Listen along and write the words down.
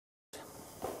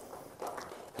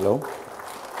Hello.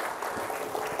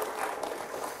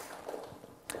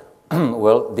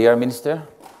 Well, dear Minister,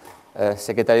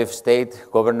 Secretary of State,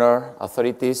 Governor,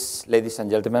 authorities, ladies and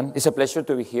gentlemen, it's a pleasure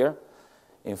to be here.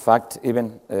 In fact,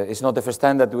 even it's not the first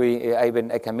time that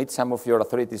I can meet some of your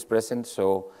authorities present,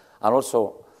 and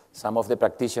also some of the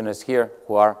practitioners here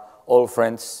who are all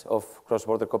friends of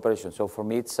cross-border cooperation. So for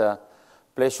me, it's a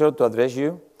pleasure to address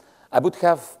you. I would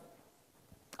have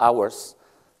hours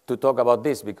to talk about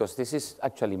this because this is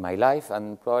actually my life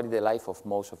and probably the life of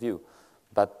most of you.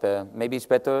 But maybe it's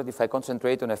better if I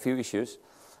concentrate on a few issues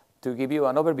to give you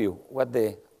an overview what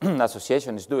the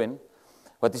association is doing,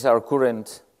 what is our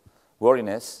current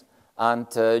worriness, and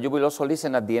you will also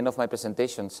listen at the end of my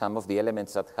presentation some of the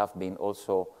elements that have been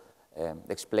also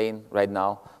explained right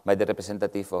now by the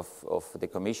representative of the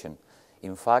Commission.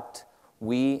 In fact,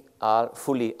 we are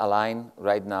fully aligned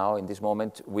right now in this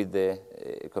moment with the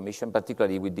Commission,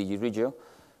 particularly with DG Regio,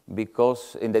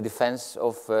 because in the defense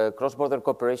of cross-border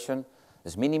cooperation,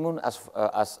 as minimum as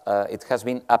it has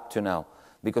been up to now,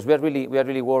 because we are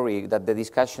really worried that the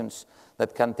discussions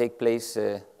that can take place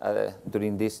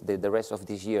during the rest of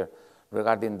this year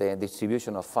regarding the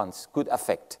distribution of funds could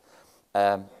affect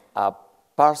a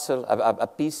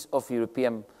piece of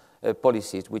European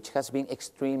policies which has been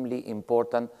extremely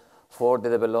important for the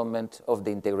development of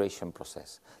the integration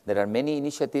process. There are many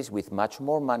initiatives with much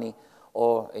more money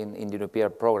or in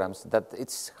European programs that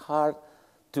it's hard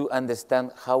to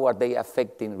understand how are they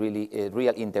affecting really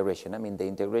real integration. I mean, the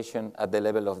integration at the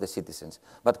level of the citizens.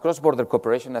 But cross-border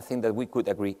cooperation, I think that we could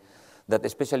agree that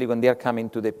especially when they are coming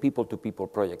to the people-to-people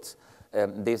projects,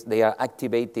 they are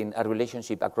activating a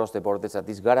relationship across the borders that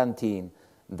is guaranteeing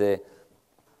the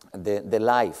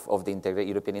life of the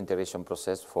European integration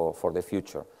process for the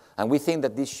future. And we think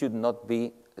that this should not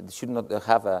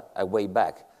have a way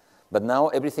back. But now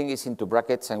everything is into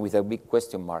brackets and with a big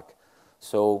question mark.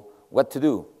 So what to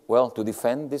do? Well, to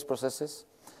defend these processes,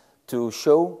 to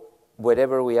show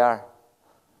wherever we are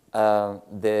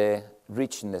the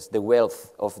richness, the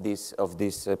wealth of these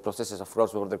processes of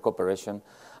cross-border cooperation,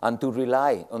 and to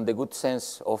rely on the good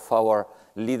sense of our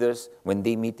leaders when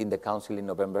they meet in the Council in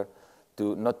November,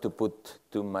 not to put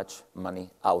too much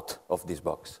money out of this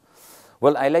box.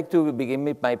 Well, I like to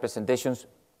begin my presentations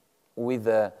with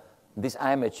this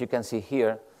image you can see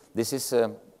here. This is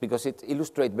because it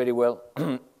illustrates very well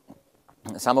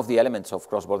some of the elements of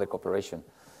cross-border cooperation.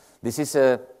 This is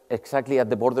exactly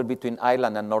at the border between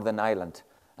Ireland and Northern Ireland,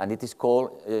 and it is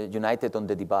called United on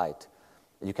the Divide.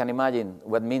 You can imagine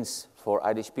what it means for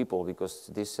Irish people,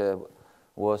 because this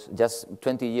was just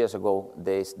 20 years ago,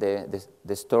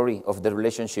 the story of the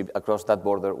relationship across that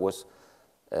border was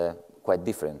quite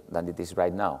different than it is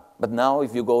right now. But now,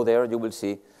 if you go there, you will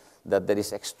see that there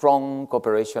is a strong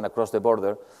cooperation across the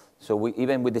border. So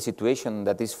even with the situation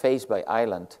that is faced by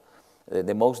Ireland,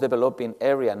 the most developing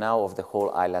area now of the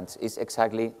whole island is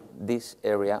exactly this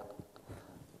area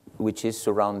which is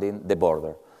surrounding the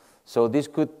border. So this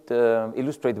could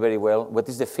illustrate very well what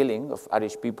is the feeling of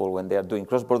Irish people when they are doing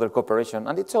cross-border cooperation,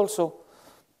 and it's also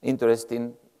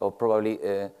interesting, or probably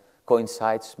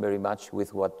coincides very much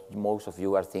with what most of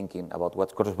you are thinking about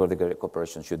what cross-border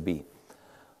cooperation should be.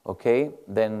 Okay,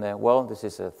 then, well, this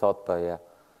is a thought by a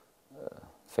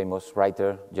famous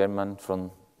writer, German,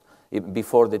 from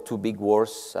before the two big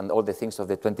wars and all the things of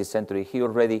the 20th century. He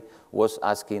already was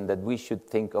asking that we should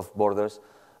think of borders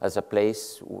as a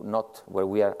place not where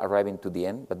we are arriving to the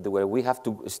end, but where we have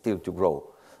to still to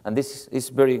grow. And this is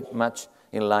very much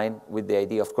in line with the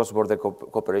idea of cross-border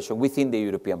cooperation within the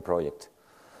European project.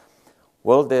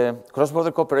 Well, the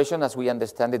cross-border cooperation, as we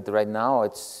understand it right now,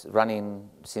 it's running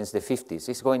since the 50s.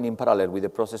 It's going in parallel with the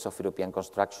process of European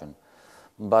construction.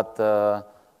 But,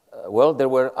 well, there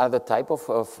were other type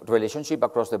of relationship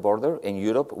across the border. In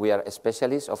Europe, we are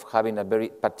specialists of having a very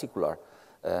particular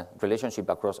relationship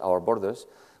across our borders,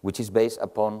 which is based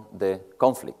upon the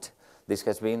conflict. This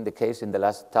has been the case in the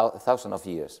last thousand of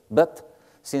years. But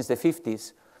since the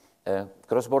 50s,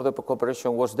 cross-border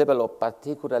cooperation was developed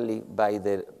particularly by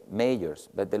the mayors,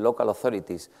 by the local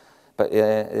authorities. But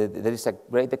there is a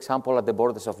great example at the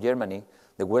borders of Germany,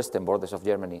 the western borders of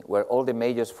Germany, where all the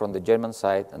mayors from the German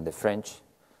side and the French,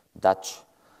 Dutch,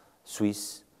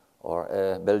 Swiss,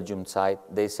 or Belgium side,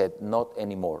 they said not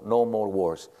anymore, no more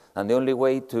wars. And the only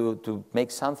way to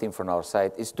make something from our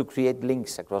side is to create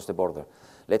links across the border.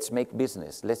 Let's make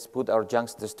business. Let's put our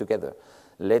youngsters together.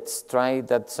 Let's try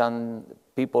that some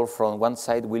people from one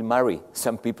side will marry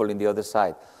some people in the other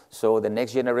side. So the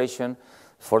next generation,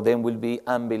 for them, will be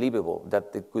unbelievable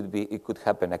that it could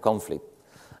happen, a conflict.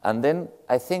 And then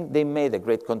I think they made a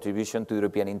great contribution to the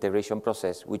European integration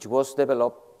process, which was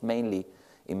developed mainly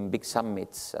in big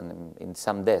summits and in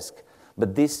some desk.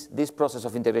 But this process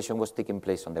of integration was taking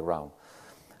place on the ground.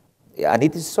 And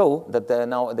it is so that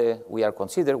now we are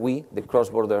considered, the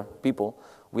cross-border people,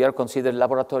 we are considered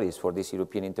laboratories for this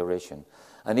European integration.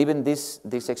 And even this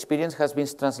experience has been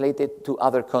translated to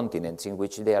other continents in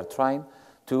which they are trying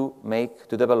to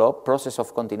develop process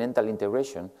of continental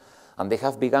integration. And they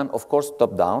have begun, of course,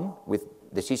 top-down, with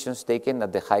decisions taken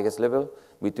at the highest level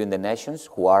between the nations,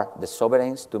 who are the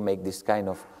sovereigns, to make this kind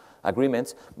of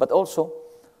agreements, but also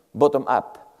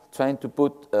bottom-up, trying to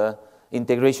put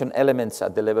integration elements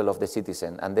at the level of the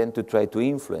citizen, and then to try to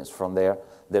influence from there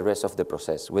the rest of the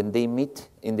process. When they meet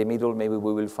in the middle, maybe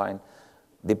we will find,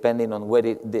 depending on where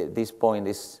this point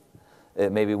is,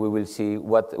 maybe we will see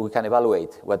what we can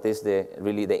evaluate, what is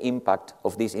really the impact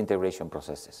of these integration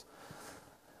processes.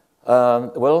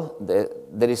 Well,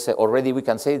 there is already, we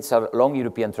can say, it's a long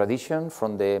European tradition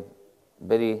from the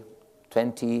very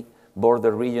 20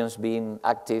 border regions being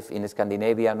active in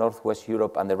Scandinavia, Northwest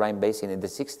Europe, and the Rhine Basin in the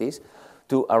 60s,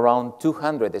 to around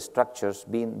 200 structures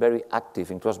being very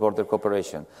active in cross-border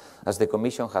cooperation. As the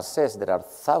Commission has said, there are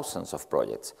thousands of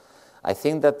projects. I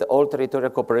think that all territorial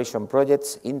cooperation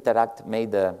projects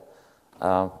made a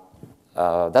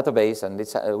database,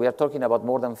 and we are talking about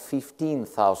more than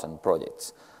 15,000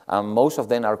 projects. And most of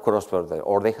them are cross-border,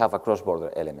 or they have a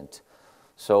cross-border element.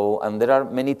 So, and there are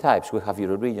many types. We have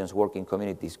Euro-regions, working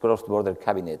communities, cross-border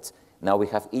cabinets. Now we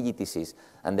have EGTCs.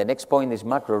 And the next point is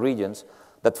macro-regions,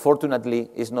 that fortunately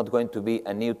is not going to be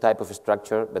a new type of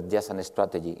structure, but just a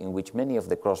strategy in which many of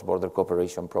the cross-border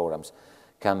cooperation programs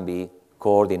can be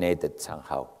coordinated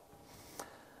somehow.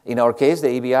 In our case, the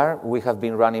EBR, we have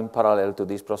been running parallel to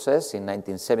this process. In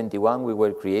 1971, we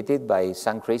were created by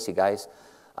some crazy guys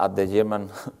at the German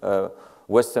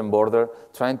western border,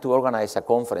 trying to organize a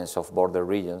conference of border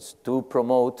regions to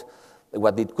promote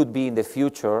what it could be in the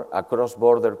future, a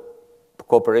cross-border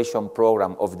cooperation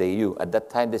program of the EU. At that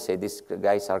time, they said, these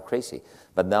guys are crazy.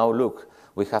 But now, look,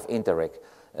 we have Interreg.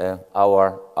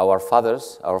 Our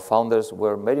founders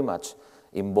were very much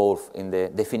involved in the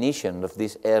definition of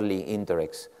these early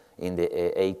Interregs in the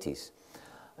 80s.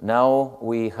 Now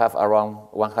we have around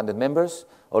 100 members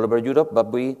all over Europe,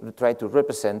 but we try to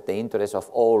represent the interests of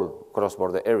all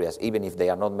cross-border areas, even if they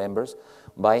are not members,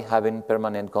 by having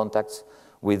permanent contacts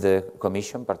with the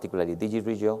Commission, particularly DG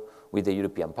Regio, with the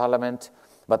European Parliament,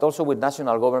 but also with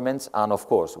national governments, and of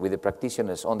course with the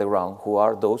practitioners on the ground, who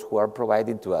are those who are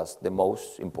providing to us the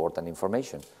most important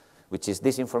information, which is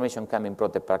this information coming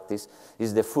from the practice,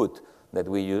 is the food that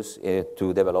we use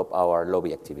to develop our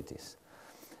lobby activities.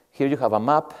 Here you have a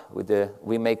map.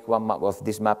 We make one map of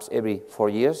these maps every 4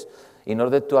 years in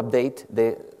order to update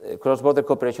the cross-border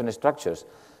cooperation structures,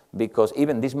 because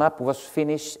even this map was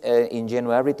finished in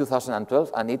January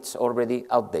 2012, and it's already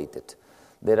outdated.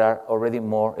 There are already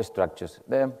more structures.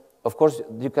 Of course,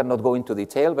 you cannot go into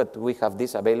detail, but we have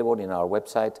this available in our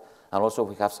website, and also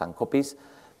we have some copies.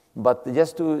 But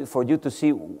just for you to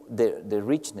see the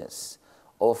richness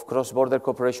of cross-border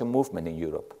cooperation movement in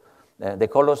Europe. The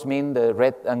colors mean, the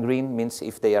red and green means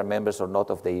if they are members or not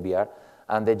of the EBR,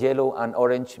 and the yellow and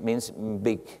orange means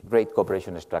big, great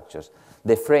cooperation structures.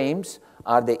 The frames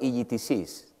are the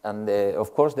EGTCs, and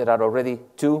of course there are already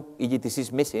 2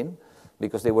 EGTCs missing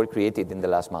because they were created in the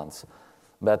last months.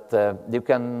 But you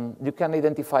can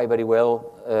identify very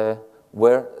well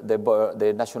where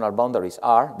the national boundaries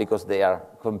are, because they are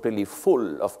completely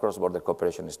full of cross-border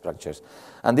cooperation structures.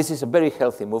 And this is a very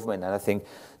healthy movement, and I think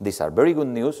these are very good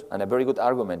news and a very good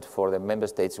argument for the member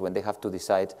states when they have to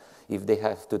decide if they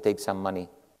have to take some money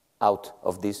out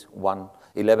of this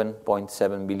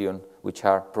 11.7 billion which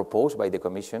are proposed by the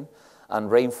Commission and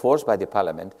reinforced by the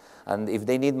Parliament. And if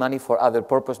they need money for other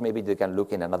purpose, maybe they can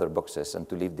look in another boxes and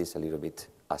to leave this a little bit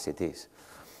as it is.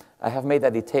 I have made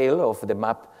a detail of the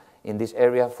map in this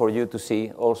area for you to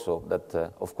see also that,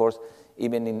 of course,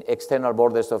 even in external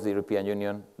borders of the European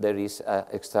Union, there is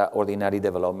extraordinary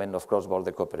development of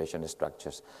cross-border cooperation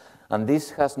structures. And this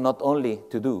has not only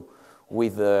to do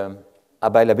with the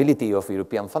availability of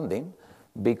European funding,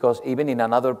 because even in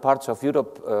other parts of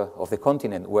Europe, of the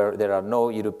continent, where there are no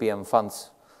European funds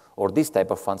or this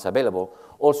type of funds available,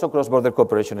 also cross-border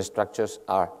cooperation structures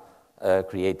are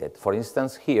created. For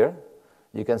instance, here,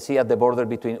 you can see at the border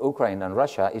between Ukraine and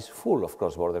Russia is full of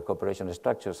cross-border cooperation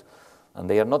structures, and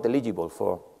they are not eligible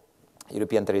for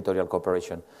European territorial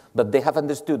cooperation. But they have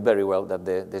understood very well that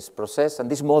this process and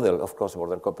this model of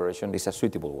cross-border cooperation is a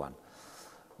suitable one.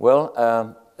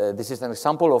 Well, this is an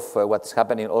example of what's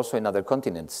happening also in other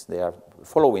continents. They are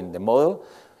following the model.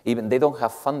 Even they don't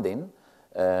have funding,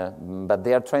 but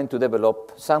they are trying to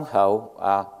develop somehow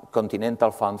a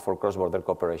continental fund for cross-border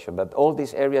cooperation. But all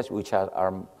these areas which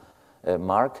are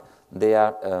marked, they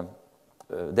are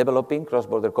developing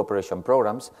cross-border cooperation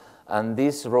programs, and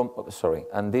these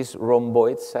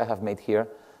rhomboids I have made here,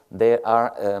 they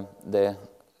are the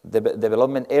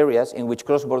development areas in which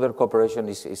cross-border cooperation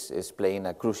is playing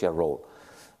a crucial role.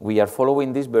 We are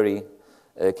following this very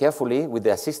carefully with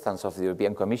the assistance of the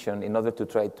European Commission in order to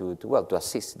try to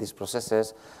assist these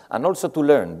processes and also to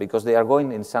learn, because they are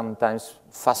going in sometimes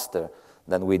faster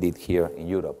than we did here in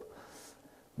Europe.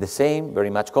 The same, very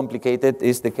much complicated,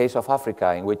 is the case of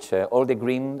Africa, in which all the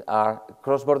green are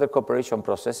cross-border cooperation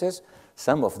processes.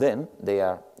 Some of them, they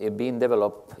are being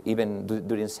developed even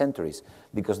during centuries,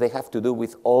 because they have to do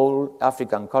with all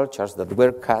African cultures that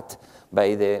were cut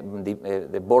by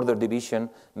the border division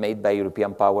made by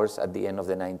European powers at the end of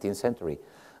the 19th century.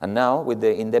 And now, with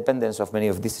the independence of many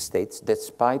of these states,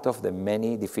 despite of the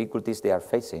many difficulties they are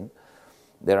facing,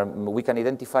 we can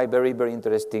identify very, very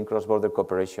interesting cross-border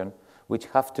cooperation which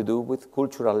have to do with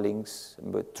cultural links,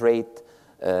 with trade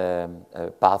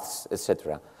paths,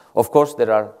 etc. Of course,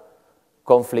 there are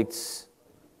conflicts,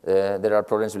 there are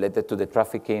problems related to the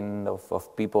trafficking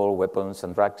of people, weapons,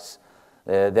 and drugs.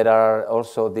 There are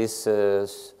also this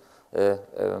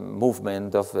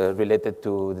movement related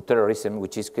to the terrorism,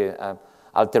 which is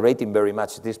altering very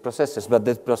much these processes. But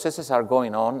the processes are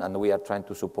going on, and we are trying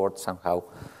to support somehow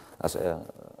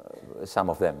some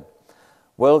of them.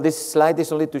 Well, this slide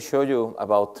is only to show you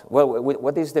about,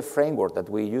 what is the framework that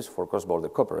we use for cross-border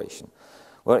cooperation?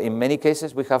 Well, in many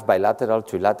cases, we have bilateral,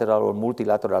 trilateral, or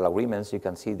multilateral agreements. You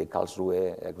can see the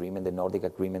Karlsruhe Agreement, the Nordic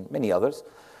Agreement, many others.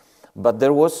 But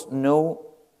there was no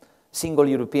single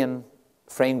European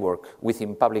framework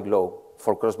within public law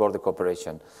for cross-border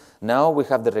cooperation. Now we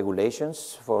have the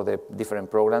regulations for the different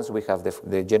programs. We have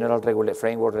the general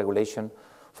framework regulation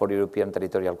for European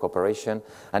territorial cooperation,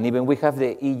 and even we have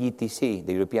the EGTC,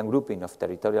 the European Grouping of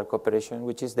Territorial Cooperation,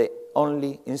 which is the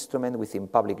only instrument within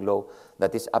public law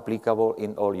that is applicable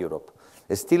in all Europe.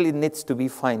 Still, it needs to be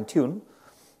fine-tuned,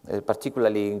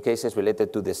 particularly in cases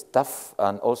related to the staff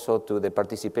and also to the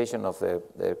participation of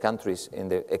the countries in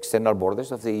the external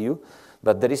borders of the EU,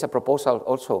 but there is a proposal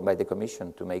also by the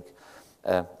Commission to make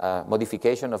a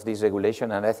modification of this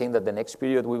regulation, and I think that the next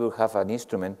period we will have an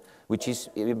instrument which is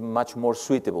much more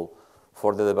suitable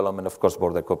for the development of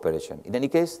cross-border cooperation. In any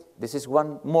case, this is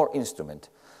one more instrument.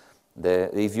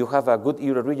 If you have a good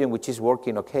Euro region which is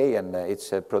working okay and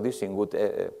it's producing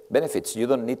good benefits, you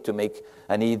don't need to make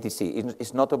an EGTC.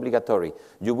 It's not obligatory.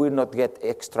 You will not get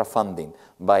extra funding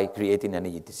by creating an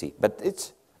EGTC, but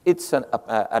it's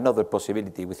another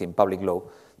possibility within public law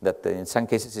that in some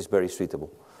cases is very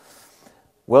suitable.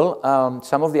 Well,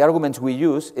 some of the arguments we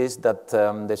use is that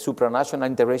the supranational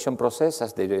integration process,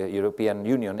 as the European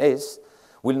Union is,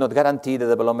 will not guarantee the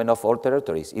development of all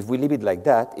territories. If we leave it like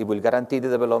that, it will guarantee the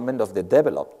development of the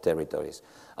developed territories.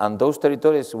 And those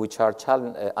territories which are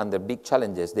under big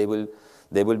challenges, they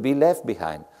will be left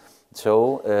behind.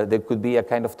 So there could be a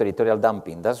kind of territorial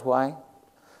dumping. That's why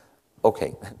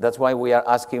we are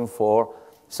asking for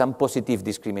some positive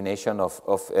discrimination of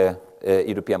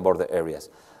European border areas.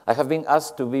 I have been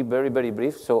asked to be very, very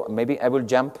brief, so maybe I will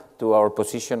jump to our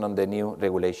position on the new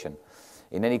regulation.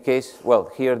 In any case,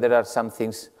 well, here there are some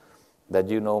things that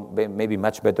you know maybe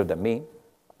much better than me,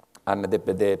 and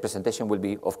the presentation will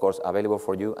be, of course, available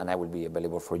for you, and I will be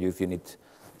available for you if you need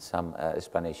some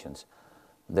explanations.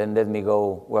 Then let me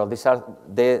go. Well,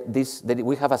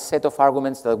 we have a set of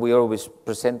arguments that we always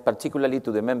present, particularly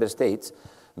to the member states,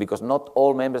 because not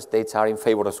all member states are in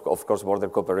favor of cross-border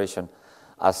cooperation,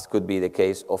 as could be the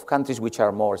case of countries which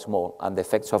are more small, and the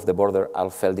effects of the border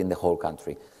are felt in the whole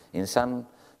country. In some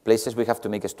places, we have to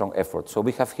make a strong effort. So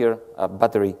we have here a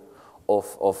battery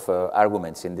of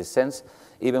arguments in this sense.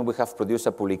 Even we have produced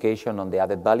a publication on the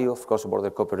added value of cross-border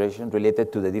cooperation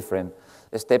related to the different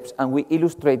steps, and we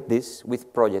illustrate this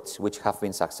with projects which have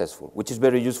been successful, which is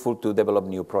very useful to develop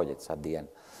new projects at the end.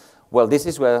 Well, this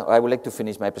is where I would like to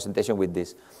finish my presentation with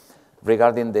this.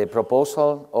 Regarding the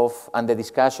proposal and the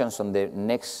discussions on the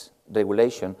next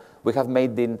regulation, we have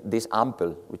made this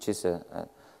Ampel, which is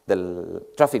the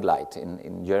traffic light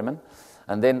in German.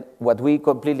 And then what we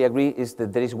completely agree is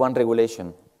that there is one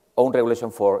regulation, own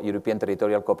regulation for European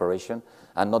territorial cooperation,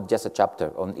 and not just a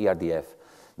chapter on ERDF.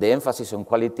 The emphasis on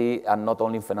quality and not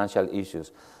only financial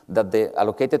issues, that the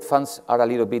allocated funds are a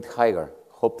little bit higher,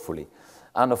 hopefully.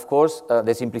 And of course,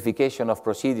 the simplification of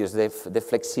procedures, the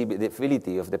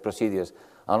flexibility of the procedures,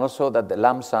 and also that the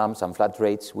lump sums and flat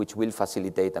rates, which will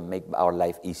facilitate and make our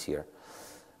life easier.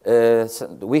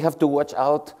 So we have to watch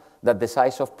out that the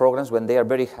size of programs, when they are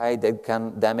very high, they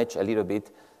can damage a little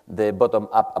bit the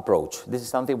bottom-up approach. This is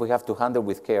something we have to handle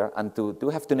with care and to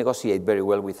have to negotiate very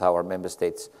well with our member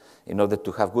states in order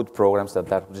to have good programs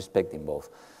that are respecting both.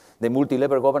 The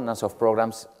multi-level governance of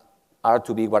programs are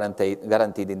to be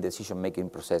guaranteed in the decision-making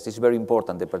process. It's very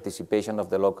important, the participation of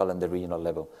the local and the regional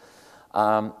level.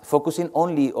 Focusing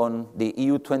only on the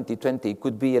EU 2020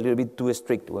 could be a little bit too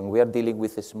strict when we are dealing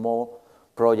with small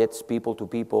projects,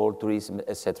 people-to-people, tourism,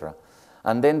 etc.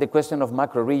 And then the question of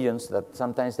macro regions, that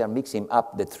sometimes they are mixing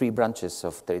up the three branches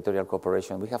of territorial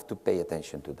cooperation. We have to pay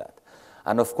attention to that.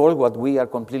 And of course, what we are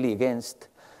completely against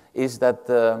is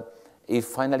that if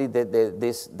finally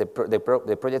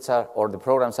the projects are, or the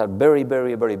programs are very,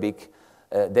 very, very big,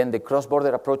 then the cross-border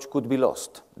approach could be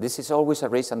lost. This is always a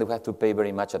risk, and we have to pay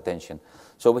very much attention.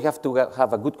 So we have to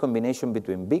have a good combination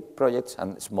between big projects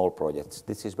and small projects.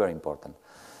 This is very important.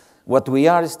 What we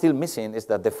are still missing is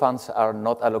that the funds are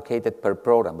not allocated per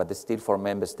program, but still for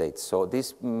member states. So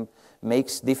this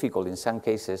makes difficult, in some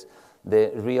cases,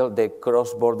 the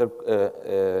cross-border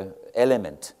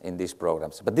element in these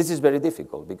programs. But this is very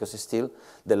difficult because still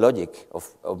the logic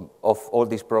of all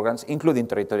these programs, including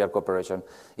territorial cooperation,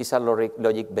 is a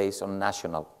logic based on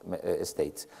national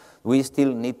states. We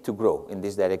still need to grow in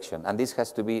this direction, and this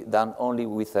has to be done only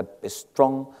with a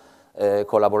strong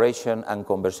collaboration and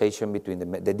conversation between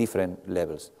the different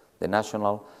levels, the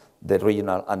national, the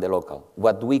regional, and the local.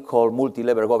 What we call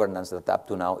multi-level governance that up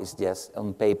to now is just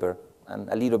on paper and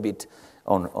a little bit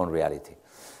on reality.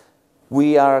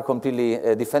 We are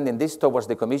completely defending this towards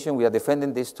the Commission. We are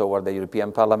defending this toward the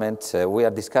European Parliament. We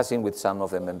are discussing with some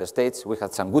of the member states. We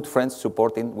have some good friends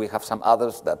supporting. We have some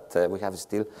others that we have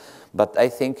still. But I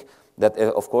think that,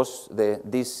 of course,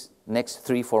 these next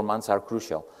 3-4 months are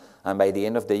crucial. And by the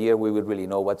end of the year, we will really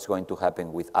know what's going to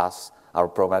happen with us, our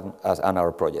program, and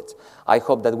our projects. I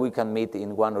hope that we can meet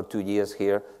in 1 or 2 years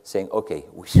here saying, okay,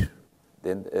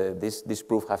 then this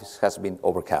proof has been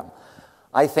overcome.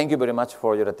 I thank you very much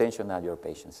for your attention and your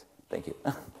patience. Thank you.